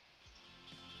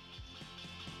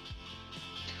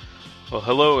Well,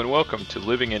 hello and welcome to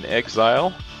Living in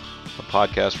Exile, a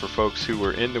podcast for folks who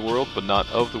are in the world but not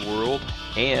of the world,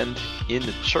 and in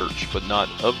the church but not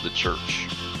of the church.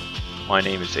 My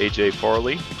name is AJ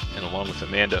Farley, and along with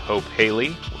Amanda Hope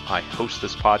Haley, I host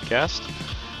this podcast.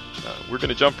 We're going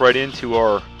to jump right into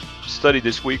our study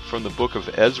this week from the book of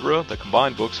Ezra, the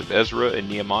combined books of Ezra and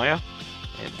Nehemiah,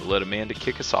 and we'll let Amanda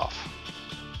kick us off.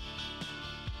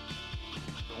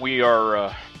 We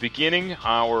are beginning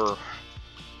our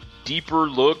deeper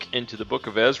look into the book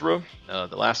of Ezra.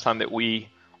 The last time that we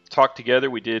talked together,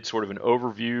 we did sort of an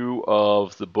overview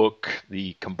of the book,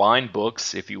 the combined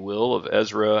books, if you will, of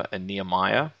Ezra and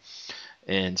Nehemiah.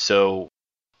 And so,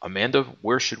 Amanda,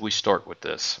 where should we start with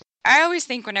this? I always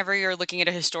think whenever you're looking at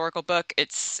a historical book,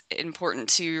 it's important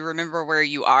to remember where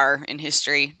you are in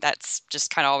history. That's just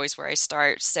kind of always where I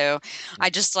start. So I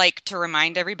just like to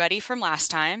remind everybody from last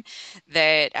time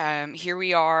that here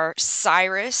we are.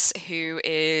 Cyrus, who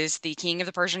is the king of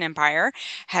the Persian Empire,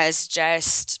 has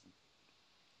just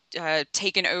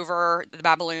taken over the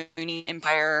Babylonian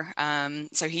Empire.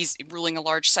 So he's ruling a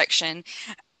large section.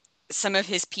 Some of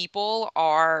his people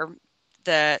are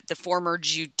the former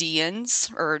Judeans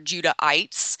or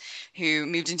Judahites who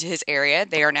moved into his area.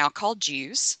 They are now called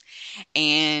Jews.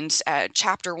 And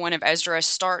chapter 1 of Ezra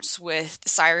starts with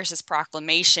Cyrus's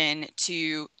proclamation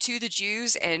to the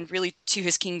Jews and really to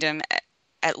his kingdom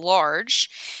at large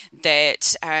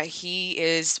that he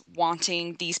is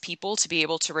wanting these people to be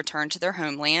able to return to their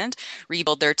homeland,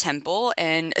 rebuild their temple,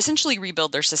 and essentially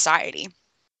rebuild their society.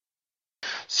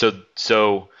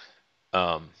 So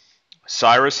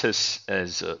Cyrus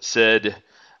has said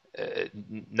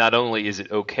not only is it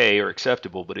okay or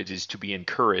acceptable, but it is to be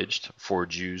encouraged for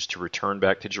Jews to return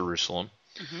back to Jerusalem.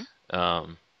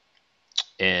 Mm-hmm.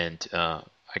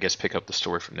 I guess pick up the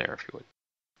story from there, if you would.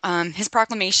 His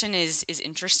proclamation is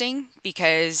interesting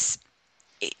because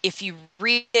if you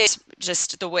read it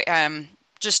just the way,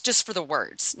 just for the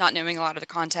words, not knowing a lot of the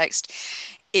context,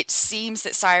 it seems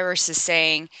that Cyrus is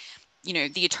saying,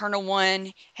 the Eternal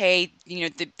One, hey,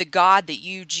 the God that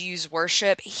you Jews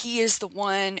worship, he is the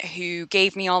one who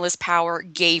gave me all this power,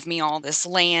 gave me all this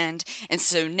land, and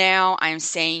so now I'm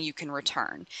saying you can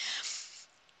return.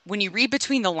 When you read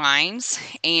between the lines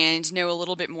and know a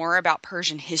little bit more about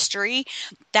Persian history,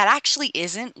 that actually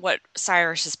isn't what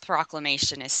Cyrus's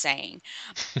proclamation is saying.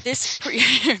 This,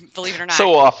 believe it or not.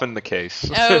 So often the case.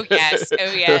 Oh, yes.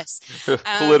 Oh, yes.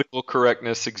 Political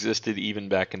correctness existed even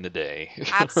back in the day.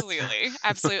 Absolutely.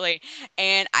 Absolutely.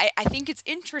 And I think it's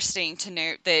interesting to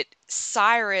note that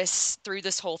Cyrus, through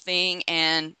this whole thing,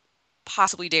 and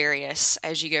possibly Darius,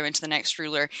 as you go into the next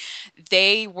ruler,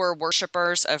 they were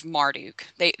worshipers of Marduk.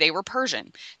 They were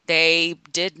Persian. They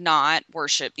did not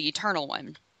worship the Eternal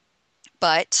One.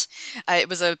 But it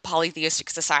was a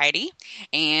polytheistic society,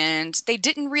 and they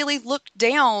didn't really look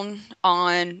down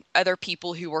on other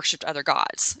people who worshipped other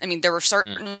gods. I mean, there were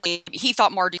certainly, he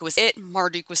thought Marduk was it.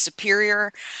 Marduk was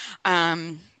superior.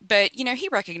 But, he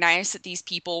recognized that these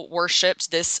people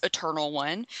worshipped this Eternal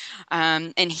One.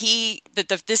 And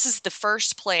this is the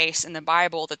first place in the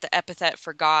Bible that the epithet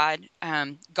for God,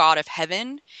 God of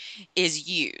heaven, is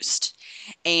used.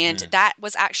 And that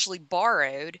was actually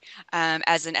borrowed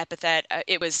as an epithet.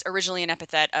 It was originally an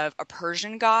epithet of a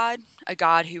Persian god, a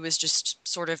god who was just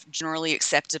sort of generally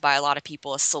accepted by a lot of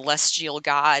people, a celestial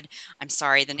god. I'm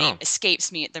sorry, the name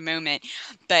escapes me at the moment,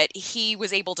 but he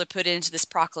was able to put into this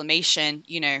proclamation,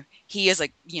 he is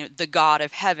the God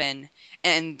of heaven,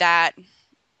 and that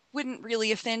wouldn't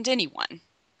really offend anyone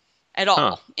at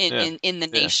all in the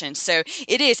nation. So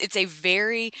it's a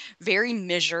very, very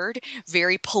measured,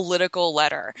 very political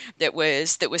letter that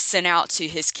was sent out to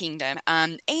his kingdom.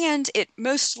 And it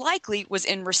most likely was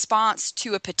in response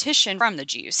to a petition from the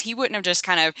Jews. He wouldn't have just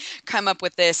kind of come up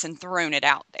with this and thrown it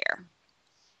out there.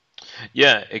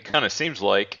 Yeah, it kind of seems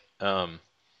like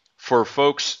for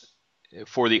folks,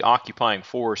 for the occupying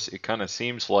force, it kind of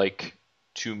seems like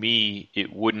to me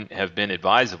it wouldn't have been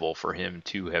advisable for him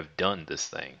to have done this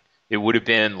thing. It would have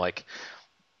been like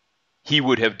he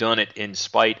would have done it in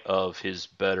spite of his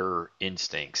better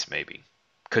instincts, maybe.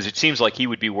 Because it seems like he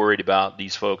would be worried about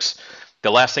these folks.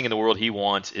 The last thing in the world he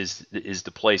wants is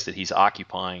the place that he's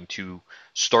occupying to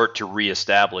start to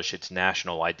reestablish its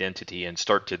national identity and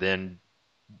start to then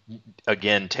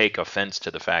again take offense to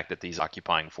the fact that these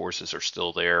occupying forces are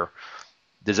still there.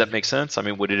 Does that make sense? I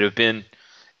mean, would it have been?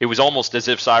 It was almost as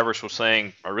if Cyrus was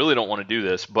saying, I really don't want to do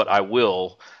this, but I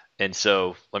will. And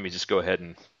so let me just go ahead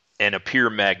and appear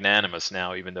magnanimous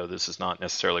now, even though this is not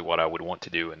necessarily what I would want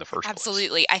to do in the first place.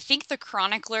 Absolutely. I think the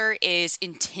chronicler is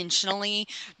intentionally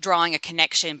drawing a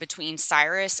connection between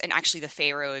Cyrus and actually the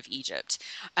Pharaoh of Egypt.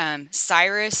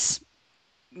 Cyrus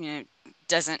you know,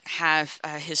 doesn't have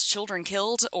his children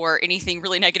killed or anything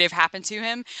really negative happen to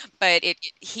him, but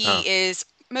he Oh, is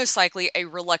most likely a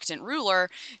reluctant ruler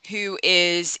who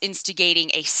is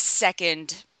instigating a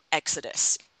second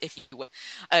exodus, if you will,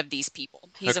 of these people.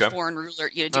 He's a okay. foreign ruler,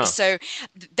 Oh, so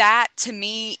that to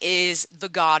me is the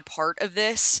God part of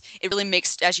this. It really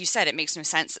makes, as you said, it makes no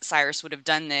sense that Cyrus would have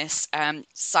done this.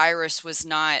 Cyrus was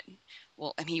not,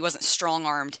 well, I mean, he wasn't strong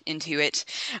armed into it,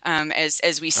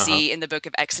 as we uh-huh. see in the book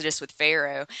of Exodus with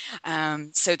Pharaoh.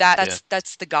 So that Yeah.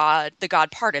 that's the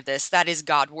God part of this. That is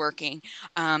God working,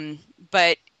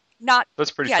 but not, That's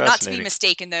pretty yeah, not to be fascinating.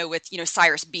 mistaken though with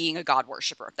Cyrus being a God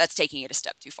worshiper. That's taking it a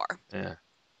step too far. Yeah.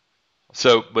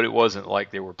 So, but it wasn't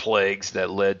like there were plagues that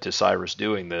led to Cyrus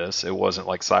doing this. It wasn't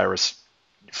like Cyrus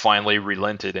finally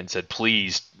relented and said,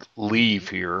 "Please Hmm. leave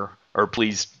here," or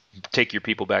 "Please take your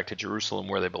people back to Jerusalem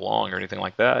where they belong," or anything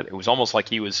like that. It was almost like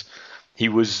he was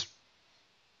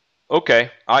okay.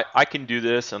 I can do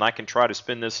this, and I can try to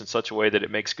spin this in such a way that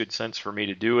it makes good sense for me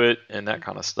to do it, and that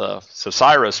kind of stuff. So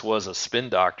Cyrus was a spin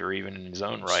doctor even in his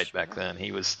own right back Sure. then.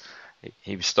 He was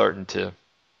starting to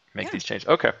make Yeah. these changes.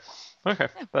 Okay, okay,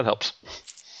 Yeah. that helps.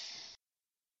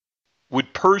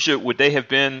 Would Persia, would they have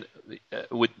been,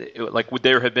 would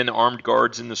there have been armed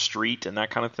guards in the street and that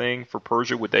kind of thing for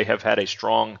Persia? Would they have had a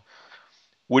strong,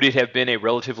 would it have been a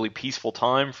relatively peaceful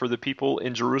time for the people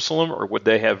in Jerusalem, or would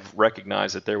they have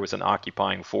recognized that there was an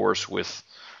occupying force with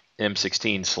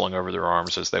M16 slung over their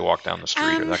arms as they walked down the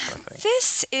street, or Um, that kind of thing?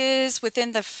 this is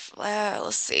within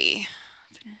let's see.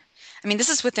 I mean, this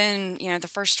is within, the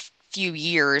first few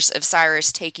years of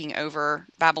Cyrus taking over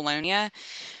Babylonia.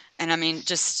 And I mean,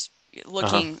 just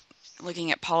Uh-huh.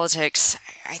 looking at politics,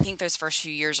 I think those first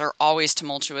few years are always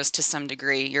tumultuous to some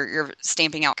degree. You're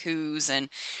stamping out coups and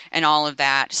all of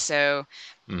that. So,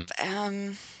 Mm.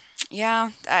 um,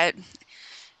 yeah,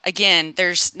 again,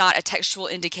 there's not a textual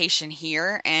indication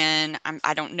here, and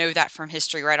I don't know that from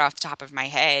history right off the top of my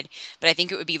head, but I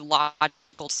think it would be logical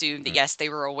to assume that Mm. yes, they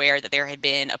were aware that there had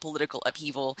been a political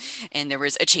upheaval and there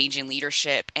was a change in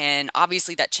leadership, and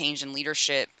obviously that change in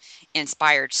leadership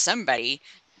inspired somebody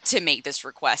to make this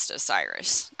request of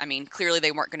Cyrus. I mean, clearly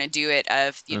they weren't going to do it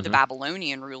of the Mm-hmm.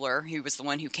 Babylonian ruler, who was the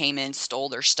one who came in, stole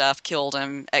their stuff, killed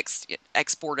them,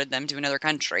 exported them to another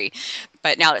country.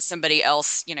 But now that somebody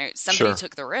else, somebody Sure.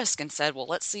 took the risk and said, "Well,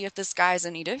 let's see if this guy's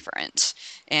any different,"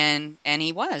 and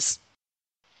he was.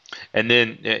 And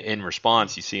then in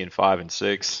response, you see in 5 and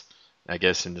 6, I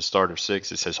guess in the start of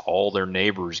 6, it says all their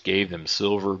neighbors gave them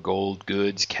silver, gold,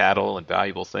 goods, cattle, and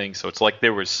valuable things. So it's like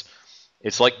there was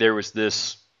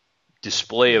this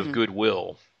display of Hmm.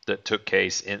 goodwill that took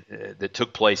place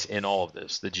in all of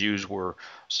this. The Jews were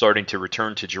starting to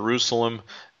return to Jerusalem.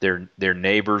 Their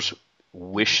neighbors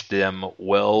wished them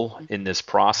well in this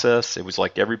process. It was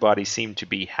like everybody seemed to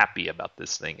be happy about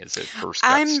this thing as it first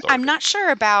got I'm started. not sure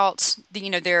about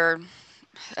their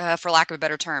for lack of a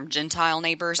better term, Gentile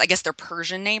neighbors. I guess they're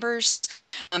Persian neighbors,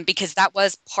 because that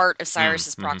was part of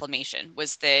Cyrus's Mm-hmm. proclamation,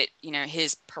 was that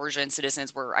his Persian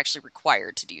citizens were actually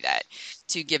required to do that,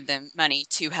 to give them money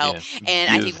to help. Yeah, And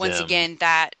I think give once them. again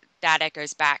that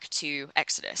echoes back to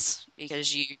Exodus,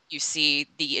 because you see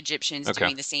the Egyptians Okay.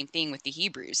 doing the same thing with the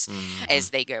Hebrews Hmm. as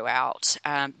they go out.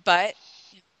 But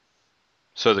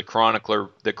So the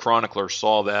chronicler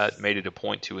saw that, made it a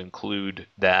point to include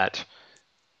that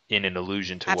in an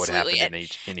allusion to what absolutely. happened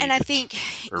in And I Egypt think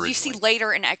you see originally.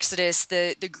 later in Exodus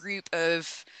the group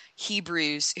of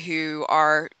Hebrews who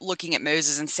are looking at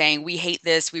Moses and saying, "We hate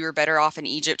this. We were better off in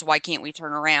Egypt. Why can't we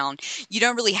turn around?" You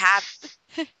don't really have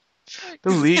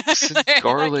The leeks and I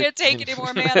garlic can't take and any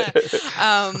more manna.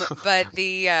 But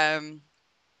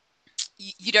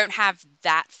you don't have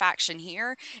that faction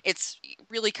here. It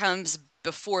really comes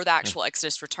before the actual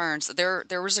Exodus returns.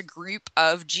 There was a group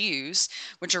of Jews,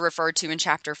 which are referred to in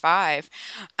chapter 5,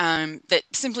 that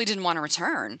simply didn't want to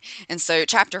return. And so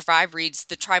chapter 5 reads,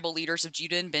 "The tribal leaders of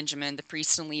Judah and Benjamin, the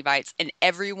priests and Levites, and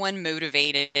everyone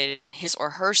motivated his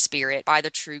or her spirit by the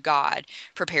true God,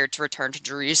 prepared to return to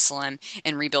Jerusalem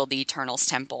and rebuild the Eternal's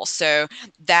temple." So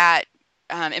that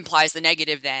implies the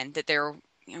negative then, that there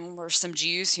were some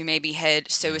Jews who maybe had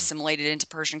so Mm. assimilated into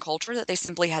Persian culture that they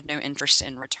simply had no interest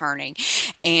in returning.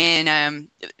 And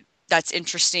that's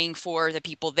interesting for the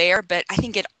people there. But I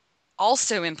think it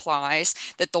also implies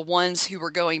that the ones who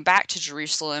were going back to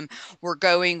Jerusalem were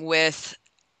going with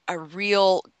a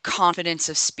real confidence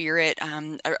of spirit,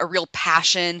 a real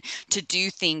passion to do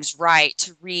things right,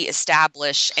 to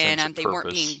reestablish, and Sense of they weren't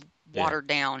purpose. being Yeah. watered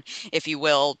down, if you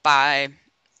will, by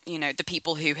the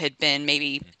people who had been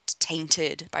maybe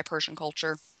tainted by Persian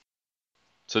culture.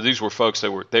 So these were folks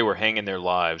that were hanging their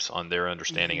lives on their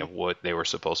understanding Hmm. of what they were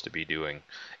supposed to be doing,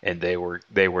 and they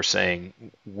were saying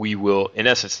we will. In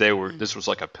essence, they were. Hmm. This was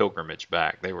like a pilgrimage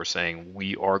back. They were saying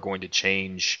we are going to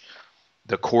change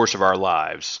the course of our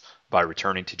lives by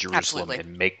returning to Jerusalem Absolutely.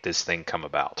 and make this thing come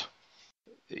about.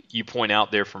 You point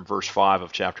out there from verse 5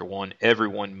 of chapter 1,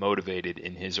 everyone motivated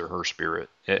in his or her spirit.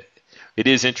 It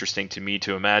is interesting to me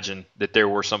to imagine that there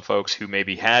were some folks who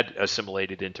maybe had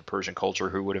assimilated into Persian culture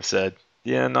who would have said,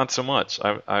 yeah, not so much.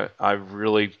 I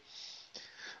really,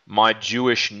 my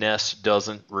Jewishness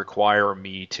doesn't require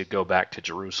me to go back to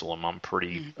Jerusalem.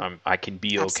 Hmm. I can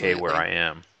be okay where Absolutely. I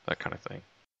am, that kind of thing.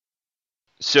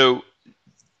 So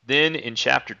then in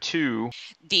chapter 2,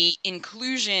 The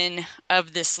inclusion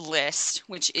of this list,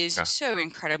 which is okay, so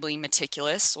incredibly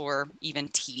meticulous or even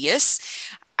tedious,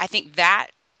 I think that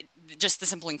just the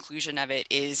simple inclusion of it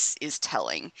is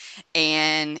telling,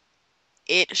 and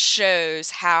it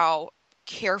shows how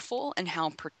careful and how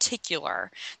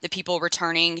particular the people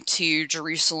returning to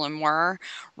Jerusalem were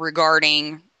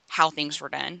regarding how things were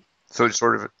done. so it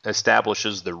sort of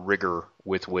establishes the rigor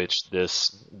with which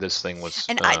this thing was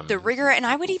And the rigor, and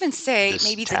I would even say this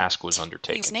maybe the task was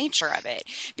tedious undertaken. nature of it,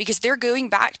 because they're going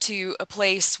back to a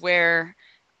place where,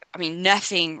 I mean,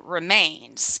 nothing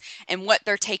remains. And what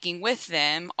they're taking with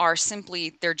them are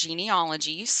simply their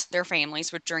genealogies, their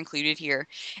families, which are included here.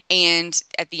 And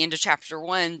at the end of chapter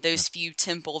 1, those few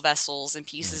temple vessels and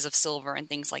Mm-hmm. pieces of silver and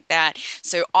things like that.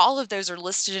 So all of those are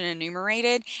listed and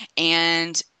enumerated,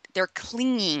 and they're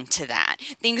clinging to that.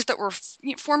 Things that were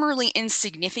formerly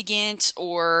insignificant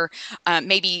or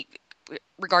maybe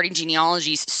regarding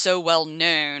genealogies so well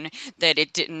known that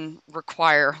it didn't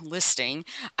require listing,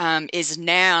 is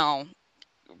now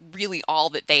really all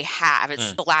that they have.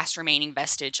 It's Mm. the last remaining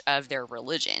vestige of their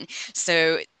religion.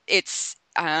 So it's,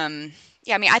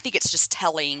 yeah, I mean, I think it's just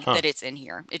telling Huh. that it's in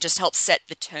here. It just helps set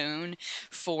the tone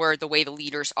for the way the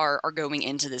leaders are going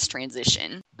into this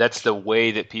transition. That's the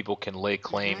way that people can lay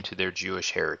claim Hmm. to their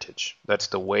Jewish heritage. That's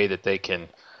the way that they can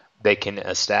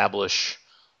establish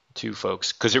to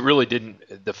folks, because it really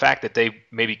didn't, the fact that they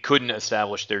maybe couldn't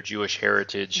establish their Jewish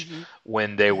heritage Hmm.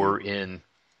 when they Hmm. were in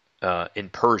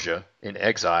Persia in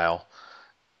exile.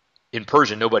 In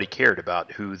Persia, nobody cared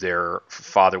about who their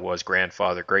father was,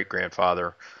 grandfather, great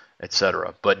grandfather,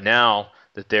 etc. But now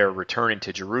that they're returning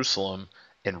to Jerusalem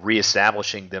and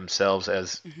reestablishing themselves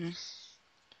Hmm.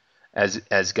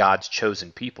 as God's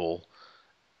chosen people,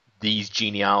 these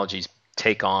genealogies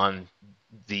take on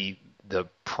the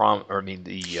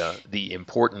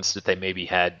importance that they maybe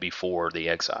had before the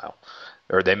exile,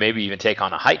 or they maybe even take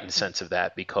on a heightened sense of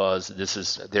that because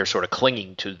they're sort of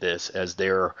clinging to this as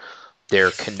their In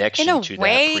connection a to that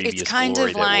way, it's previous kind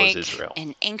glory of that was like Israel.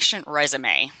 an ancient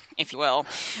resume, if you will.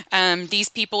 These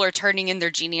people are turning in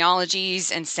their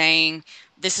genealogies and saying,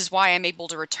 this is why I'm able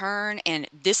to return, and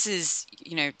this is,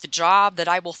 the job that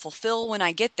I will fulfill when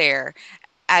I get there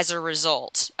as a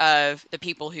result of the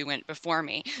people who went before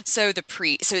me. So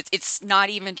it's not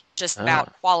even just about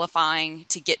Ah. qualifying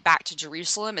to get back to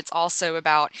Jerusalem. It's also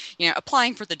about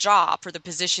applying for the job, for the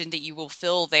position that you will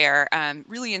fill there,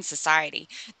 really in society,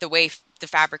 the way the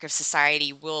fabric of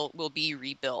society will be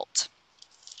rebuilt.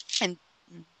 And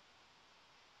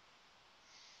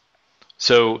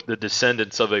So the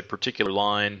descendants of a particular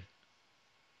line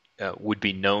would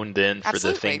be known then for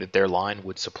the thing absolutely. that their line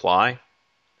would supply.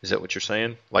 Is that what you're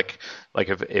saying? Like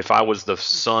if I was the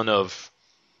son of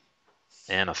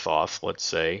Anathoth, let's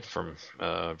say, from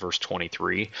verse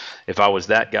 23. If I was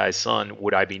that guy's son,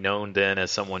 would I be known then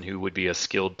as someone who would be a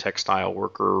skilled textile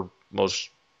worker most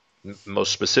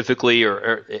specifically,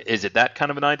 or is it that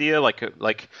kind of an idea?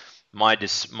 Like my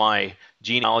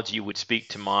genealogy would speak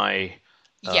to my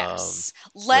um, Yes,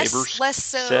 labor less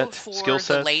so skill for the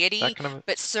set, that laity, kind of.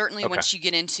 but certainly Okay. once you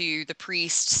get into the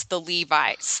priests, the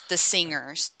Levites, the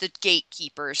singers, the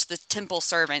gatekeepers, the temple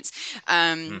servants,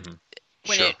 um, Hmm.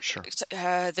 when Sure, sure.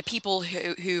 the people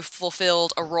who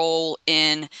fulfilled a role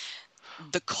in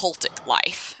the cultic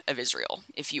life of Israel,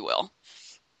 if you will.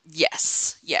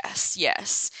 Yes, yes,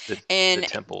 yes, The and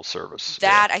temple service. Yeah,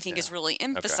 that I think yeah. is really Okay.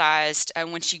 emphasized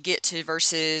once you get to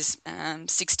verses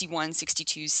 61,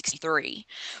 62, 63,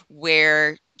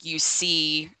 where you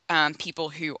see people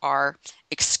who are Okay.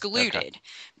 excluded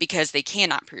because they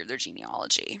cannot prove their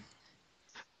genealogy.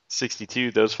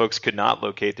 62, those folks could not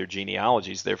locate their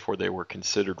genealogies, therefore they were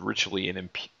considered ritually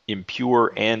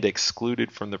impure and excluded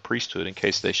from the priesthood in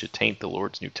case they should taint the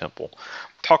Lord's new temple.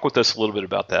 Talk with us a little bit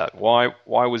about that. Why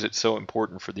was it so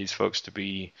important for these folks to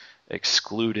be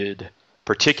excluded,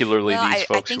 particularly Well, these I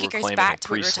folks who think it were goes claiming a back to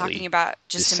what we were talking priestly about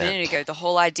just a minute descent? ago, the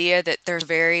whole idea that there's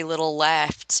very little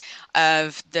left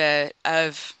of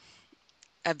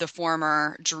of the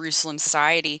former Jerusalem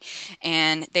society,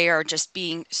 and they are just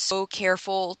being so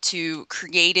careful to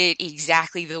create it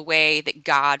exactly the way that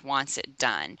God wants it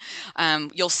done.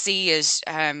 You'll see as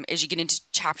you get into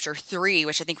chapter 3,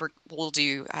 which I think we'll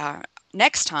do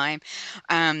next time,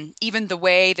 even the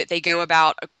way that they go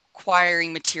about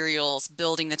acquiring materials,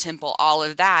 building the temple, all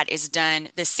of that is done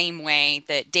the same way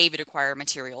that David acquired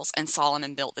materials and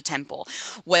Solomon built the temple.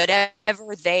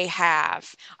 Whatever they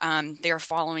have, they are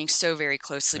following so very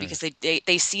closely Mm. because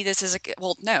they see this as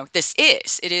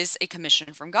it is a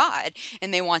commission from God,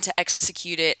 and they want to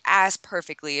execute it as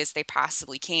perfectly as they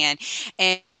possibly can.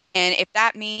 And if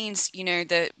that means,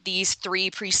 these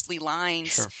three priestly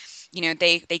lines, Sure.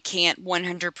 they can't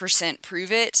 100%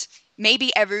 prove it,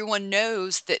 maybe everyone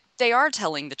knows that they are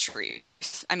telling the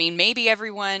truth. I mean, maybe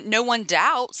no one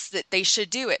doubts that they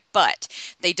should do it, but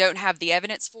they don't have the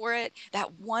evidence for it.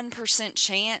 That 1%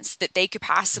 chance that they could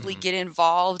possibly Mm. get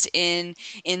involved in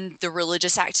the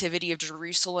religious activity of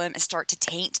Jerusalem and start to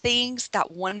taint things, that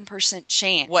 1%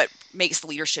 chance, what makes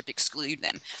leadership exclude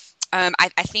them.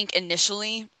 I think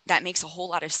initially that makes a whole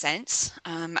lot of sense.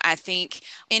 I think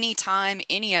anytime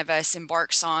any of us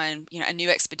embarks on a new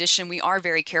expedition, we are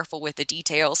very careful with the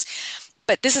details.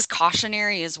 But this is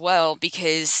cautionary as well,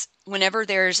 because whenever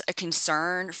there's a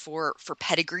concern for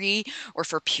pedigree or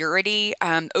for purity,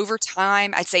 over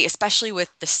time, I'd say especially with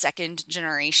the second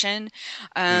generation,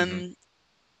 Hmm.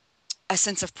 a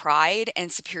sense of pride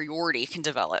and superiority can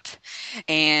develop,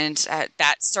 and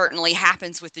that certainly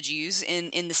happens with the Jews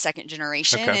in the second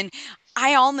generation. Okay. And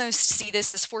I almost see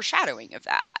this as foreshadowing of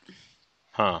that.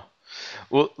 Huh.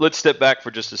 Well, let's step back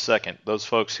for just a second. Those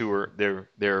folks who are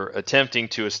they're attempting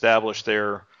to establish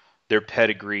their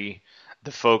pedigree,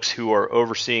 the folks who are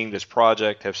overseeing this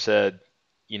project have said,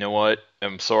 you know what?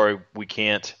 I'm sorry, we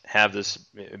can't have this.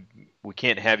 We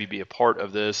can't have you be a part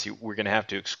of this. We're going to have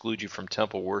to exclude you from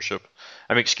temple worship.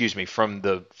 I mean, excuse me, from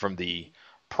the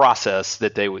process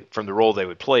that they would from the role they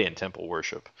would play in temple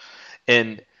worship.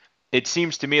 And it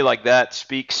seems to me like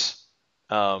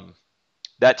um,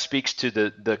 that speaks to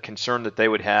the concern that they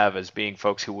would have as being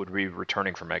folks who would be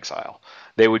returning from exile.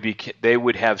 They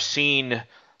would have seen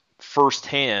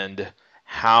firsthand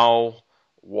how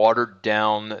watered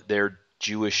down their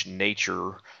Jewish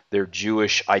nature, their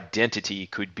Jewish identity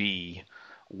could be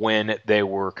when they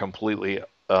were completely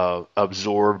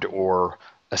absorbed or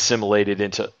assimilated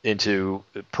into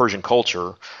Persian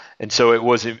culture. And so it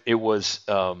was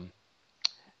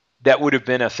that would have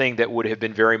been a thing that would have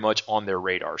been very much on their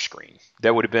radar screen.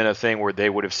 That would have been a thing where they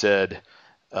would have said,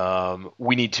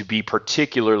 we need to be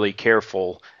particularly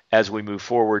careful as we move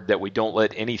forward that we don't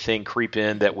let anything creep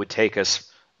in that would take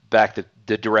us back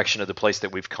the direction of the place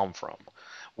that we've come from.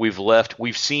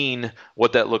 We've seen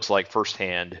what that looks like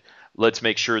firsthand. Let's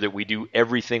make sure that we do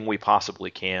everything we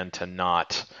possibly can to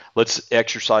not. Let's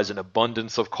exercise an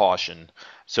abundance of caution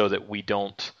so that we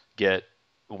don't get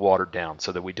watered down,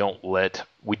 so that we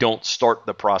don't start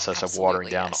the process of watering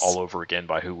Absolutely, down yes. all over again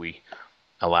by who we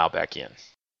allow back in.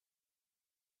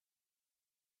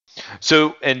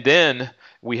 So, and then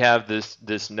we have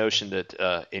this notion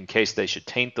that in case they should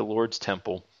taint the Lord's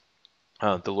temple,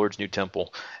 the Lord's new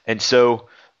temple, and so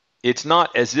it's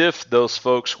not as if those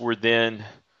folks were then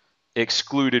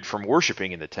excluded from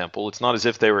worshiping in the temple. It's not as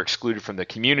if they were excluded from the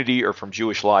community or from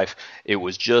Jewish life. It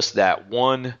was just that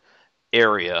one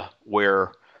area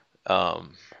where,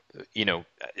 um,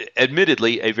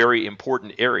 admittedly, a very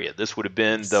important area. This would have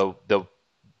been Yes. the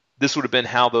this would have been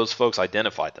how those folks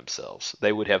identified themselves.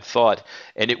 They would have thought,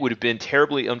 and it would have been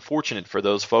terribly unfortunate for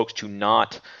those folks to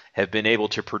not have been able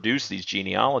to produce these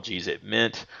genealogies. It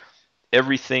meant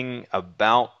everything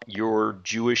about your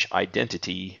Jewish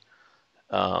identity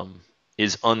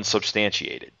is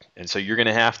unsubstantiated, and so you're going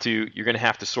to have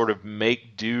to sort of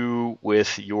make do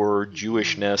with your Mhm.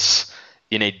 Jewishness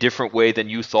in a different way than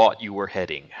you thought you were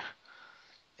heading.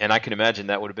 And I can imagine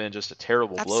that would have been just a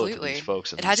terrible blow to these Absolutely.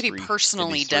 folks It had to be in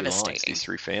personally these three lines, these devastating.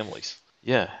 three families.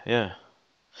 Yeah, yeah.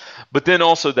 But then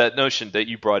also that notion that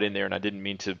you brought in there, and I didn't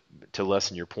mean to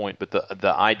lessen your point, but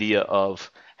the idea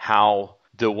of how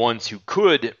the ones who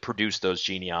could produce those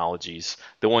genealogies,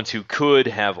 the ones who could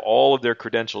have all of their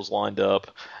credentials lined up,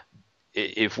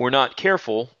 if we're not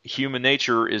careful, human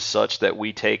nature is such that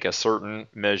we take a certain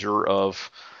measure of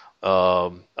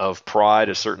pride,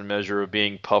 a certain measure of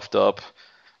being puffed up,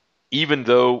 even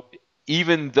though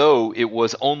it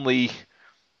was only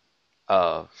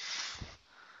uh,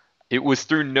 it was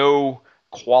through no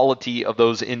quality of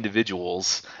those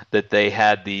individuals that they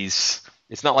had these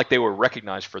It's not like they were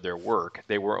recognized for their work.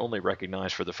 They were only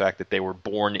recognized for the fact that they were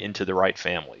born into the right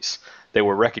families. They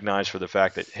were recognized for the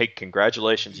fact that, hey,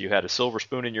 congratulations, you had a silver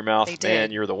spoon in your mouth. They Man,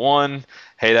 did. you're the one.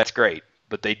 Hey, that's great.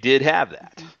 But they did have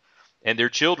that. And their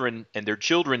children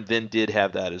then did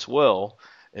have that as well.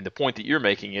 And the point that you're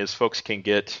making is folks can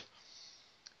get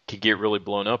really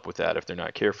blown up with that if they're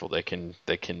not careful. They can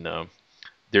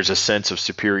there's a sense of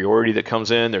superiority that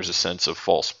comes in. There's a sense of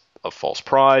false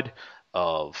pride,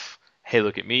 of, hey,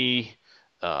 look at me.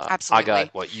 I Absolutely.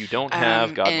 got what you don't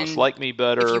have. God must like me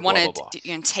better. If you blah, want blah,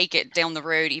 blah. to take it down the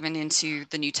road, even into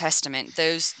the New Testament,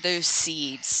 those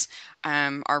seeds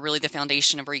are really the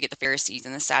foundation of where you get the Pharisees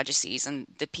and the Sadducees and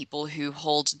the people who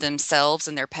hold themselves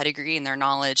and their pedigree and their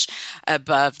knowledge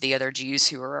above the other Jews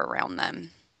who are around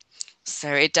them.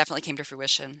 So it definitely came to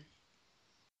fruition.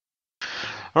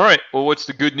 All right. Well, what's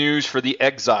the good news for the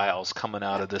exiles coming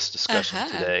out of this discussion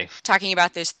today? Talking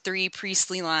about those 3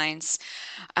 priestly lines.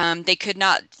 They could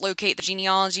not locate the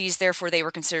genealogies, therefore they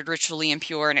were considered ritually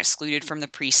impure and excluded from the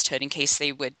priesthood in case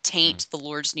they would taint the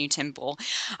Lord's new temple.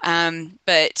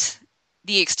 But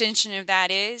the extension of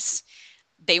that is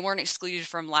they weren't excluded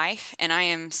from life, and I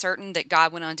am certain that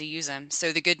God went on to use them.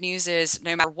 So the good news is,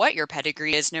 no matter what your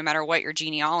pedigree is, no matter what your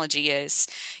genealogy is,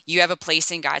 you have a place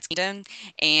in God's kingdom.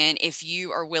 And if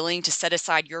you are willing to set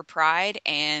aside your pride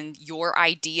and your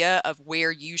idea of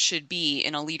where you should be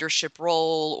in a leadership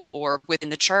role or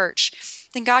within the church,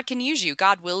 then God can use you.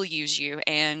 God will use you,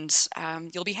 and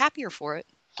you'll be happier for it.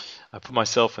 I put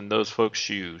myself in those folks'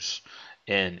 shoes,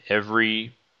 and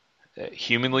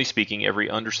humanly speaking, every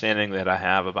understanding that I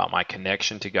have about my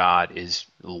connection to God is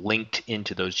linked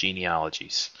into those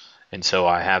genealogies. And so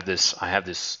I have this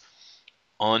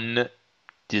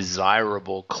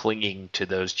undesirable clinging to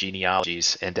those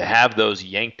genealogies, and to have those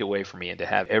yanked away from me, and to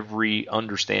have every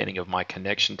understanding of my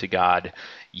connection to God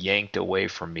yanked away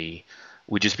from me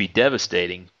would just be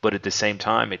devastating. But at the same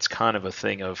time, it's kind of a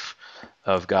thing of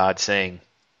God saying,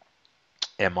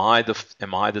 Am I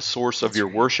the source of your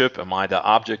worship? Am I the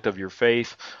object of your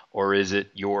faith? Or is it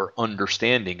your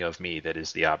understanding of me that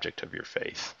is the object of your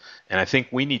faith? And I think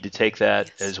we need to take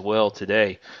that as well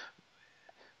today.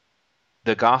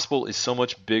 The gospel is so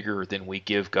much bigger than we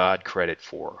give God credit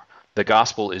for. The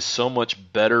gospel is so much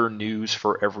better news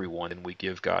for everyone than we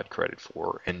give God credit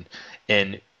for. And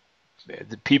the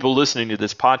people listening to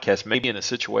this podcast may be in a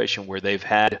situation where they've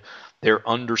had their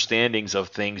understandings of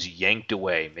things yanked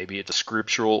away. Maybe it's a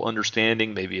scriptural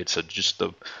understanding. Maybe it's a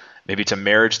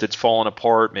marriage that's fallen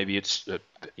apart. Maybe it's the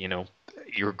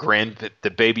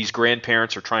baby's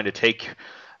grandparents are trying to take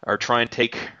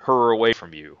her away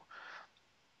from you.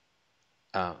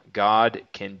 God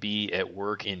can be at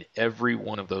work in every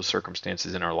one of those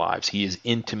circumstances in our lives. He is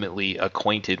intimately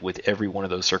acquainted with every one of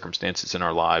those circumstances in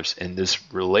our lives, and this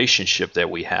relationship that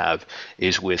we have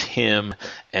is with Him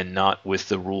and not with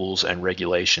the rules and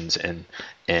regulations and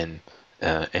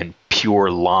pure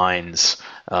lines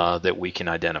that we can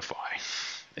identify.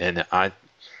 And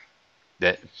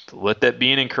let that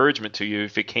be an encouragement to you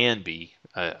if it can be.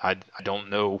 I don't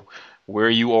know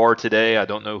where you are today. I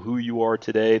don't know who you are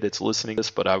today that's listening to this,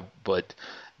 but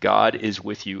God is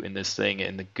with you in this thing,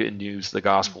 and the good news, the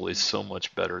gospel, is so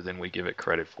much better than we give it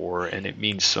credit for, and it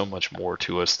means so much more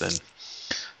to us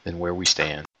than where we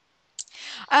stand.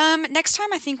 Next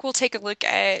time, I think we'll take a look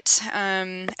at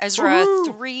Ezra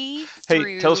 3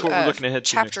 through tell us what we're looking ahead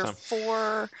to chapter next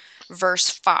 4, verse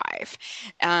 5.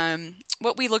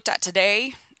 What we looked at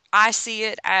today, I see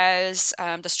it as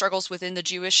the struggles within the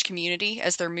Jewish community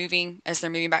as they're moving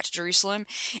back to Jerusalem.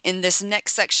 In this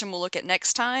next section we'll look at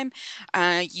next time,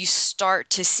 you start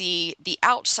to see the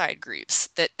outside groups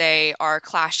that they are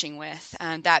clashing with,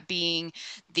 that being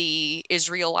the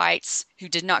Israelites who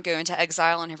did not go into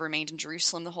exile and have remained in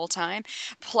Jerusalem the whole time,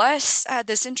 plus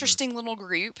this interesting little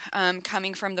group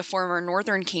coming from the former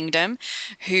northern kingdom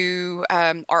who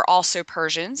are also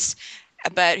Persians,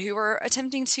 but who are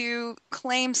attempting to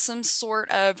claim some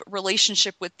sort of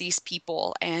relationship with these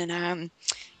people. And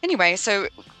anyway, so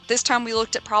this time we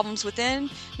looked at problems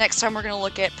within. Next time we're going to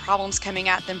look at problems coming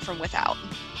at them from without.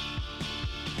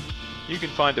 You can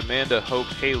find Amanda Hope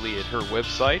Haley at her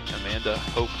website,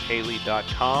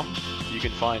 amandahopehaley.com. You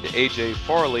can find AJ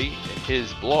Farley at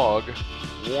his blog,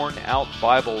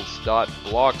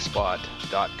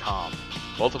 wornoutbibles.blogspot.com.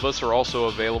 Both of us are also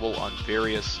available on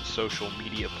various social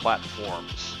media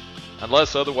platforms.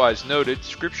 Unless otherwise noted,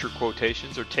 scripture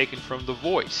quotations are taken from The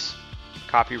Voice.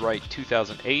 Copyright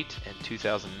 2008 and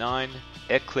 2009,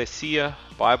 Ecclesia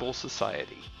Bible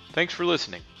Society. Thanks for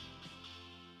listening.